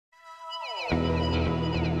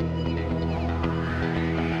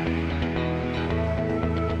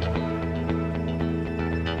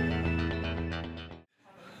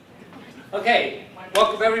Okay,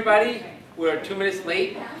 welcome everybody. We're 2 minutes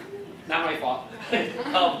late. Not my fault.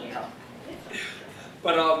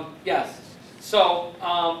 Yes. So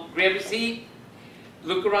grab a seat,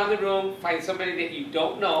 look around the room, find somebody that you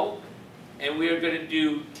don't know, and we are going to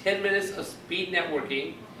do 10 minutes of speed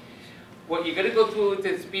networking. What you're going to go through with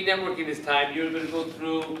the speed networking this time, you're going to go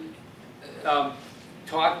through,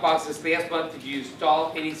 talk about this last month, did you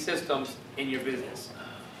install any systems in your business?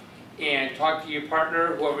 And talk to your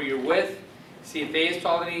partner, whoever you're with, see if they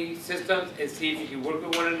installed any systems, and see if you can work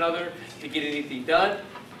with one another to get anything done,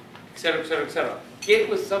 etc., etc., etc. Get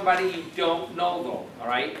with somebody you don't know though, all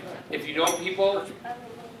right? If you know people,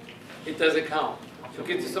 it doesn't count. So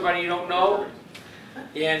get to somebody you don't know,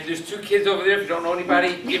 and there's 2 kids over there. If you don't know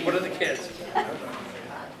anybody, get one of the kids.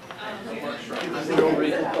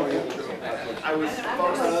 I was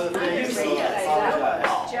focused on other things, so I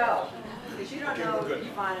apologize. Joe, because you don't know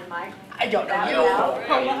Yvonne and Mike. I don't know you.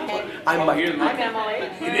 I'm Mike. I'm Emily.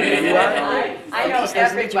 I know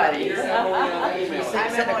everybody. I'm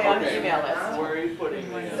Emily on the email list. Where are you putting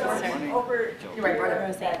me? Over, You're right, brother.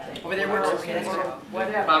 Over there works. Okay, that's good.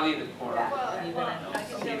 whatever. Probably in the corner.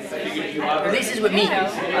 Release is with me.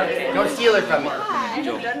 Don't steal it from me. It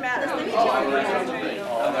doesn't matter.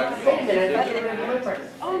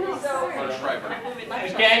 Oh, no, sorry.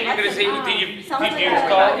 Again, you're going to say, did you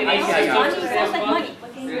install any systems?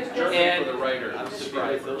 And you're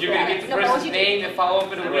going to get the person's name and follow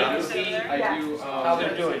up in a week and see how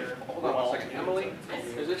they're doing. Hold on 1 second. Emily,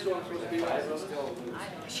 is this one supposed to be live?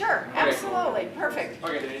 Sure, absolutely, perfect.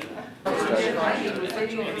 Okay. There's like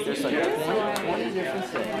 20 different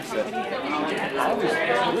things that I was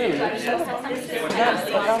really upset.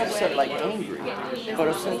 Not upset like angry, but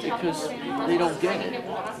upset because they don't get it.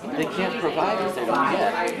 They can't provide what they don't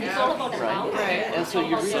get. Right? And so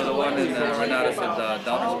you really So the one in Renatus at the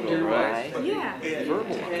Doctor's right? Yeah.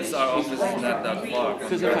 verbal. Because our office is not that far.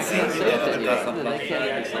 Because if I can't say it, then they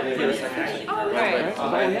can't hear it. Oh, right.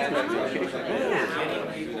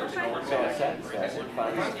 So I sat and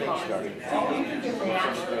finally things started.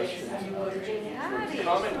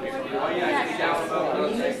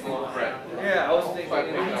 Yeah, I was thinking I'm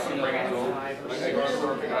going to bring it home. I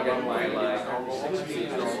got my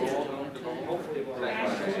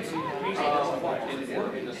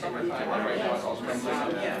in the summertime, right now it's all spring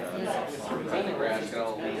time. And the grass got a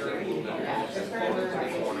little bit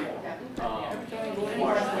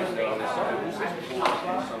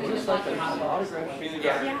Is this like an autograph?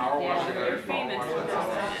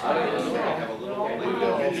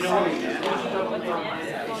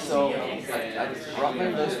 So I brought my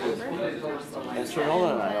list with me, and Sir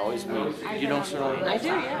Nolan and I always meet. You know Sir Nolan? I do,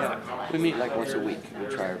 yeah. We meet like once a week. We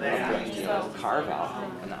try our best to carve out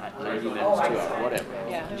 90 minutes, 2 hours, whatever.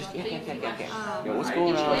 Yeah. Just what's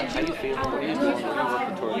going on? How you feeling? What are you doing? What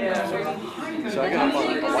are you working towards? So I got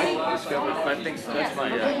white discovered. I think that's my.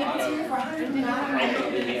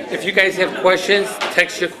 If you guys have questions,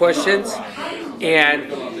 text your questions,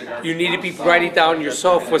 and you need to be writing down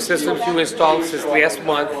yourself what systems you installed since last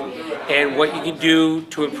month and what you can do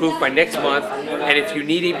to improve by next month. And if you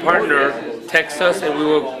need a partner, text us and we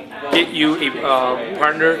will get you a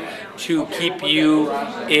partner to keep you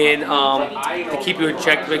in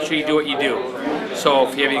check, to make sure you do what you do. So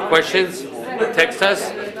if you have any questions, text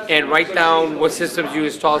us and write down what systems you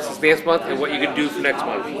installed since last month and what you can do for next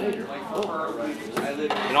month.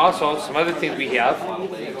 And also, some other things we have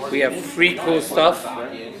free cool stuff.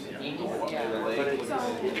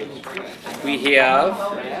 We have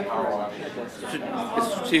a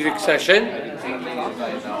strategic session.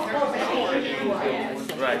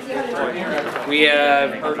 Right. We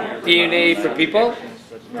have DNA for people.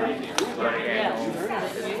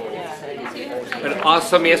 An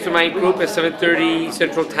awesome mastermind group at 7:30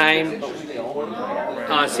 Central Time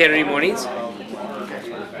Saturday mornings.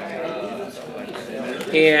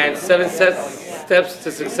 And 7 steps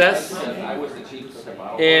to success.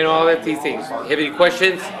 And all of these things. If you have any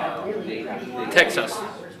questions, text us.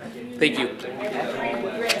 Thank you.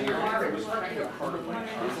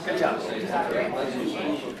 Good job.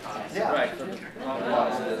 Right.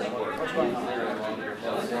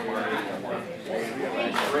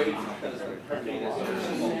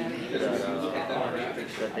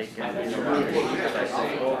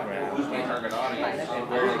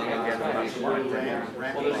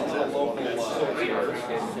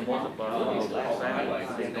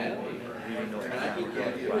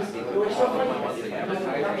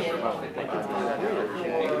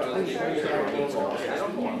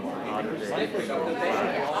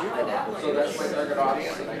 So that's my target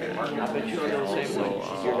audience, and I can market. I bet you feel the same way.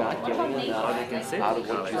 You're not getting enough out of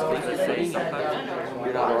what you think you're putting in.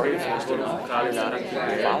 You're not organized enough. You're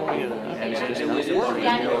not following it enough. And it's just not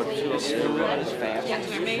working. It's still not as fast.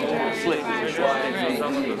 Flick.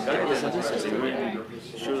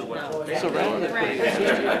 So rather than putting a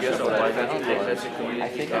system, I guess what I found was, I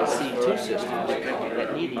think I see two systems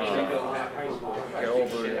that need each other.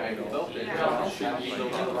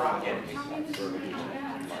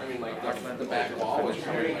 I mean, like, the back wall was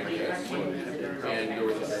coming like this, and there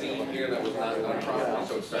was a seam here that was not done properly,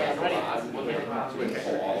 so it started to rot, so we had to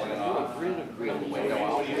pull all of it off, bring the window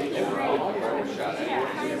out, shut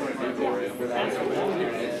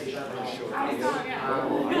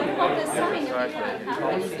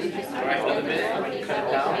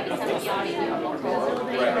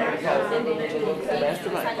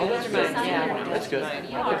Mastermind. Oh, that's good. Yeah. That's good.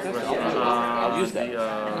 I'll use that.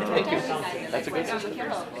 Thank you. That's a good system.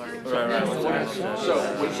 So,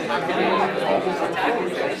 which is not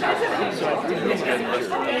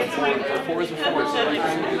The four is a four.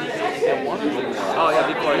 And one of them. Oh, yeah,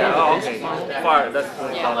 before, yeah. Oh, okay. Far, that's A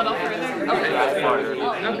little further. Okay. farther.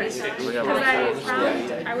 Okay. We have Because a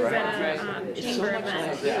I was at a chamber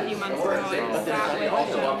event a few months ago and sat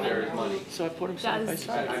with So I put them side by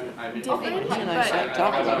side. different, And I sat and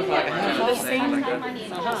talked about it for like a half but hour. the same.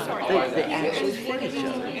 They actually fit each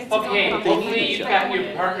other. Okay, hopefully you've got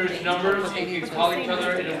your partner's numbers and you can call each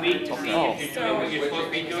other in a week to see if you're doing what you're supposed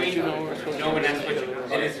to be doing. No, and that's what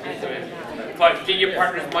it is. But get your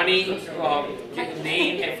partner's money, get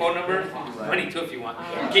name and phone number, money too if you want.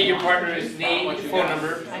 Get your partner's name and phone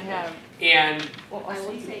number and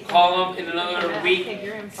call them in another week,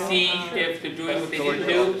 see if they're doing what they need to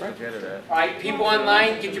do. Alright, people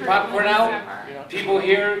online, get your popcorn out. People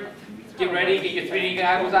here, get ready, get your 3D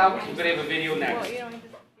goggles out, we're gonna have a video next.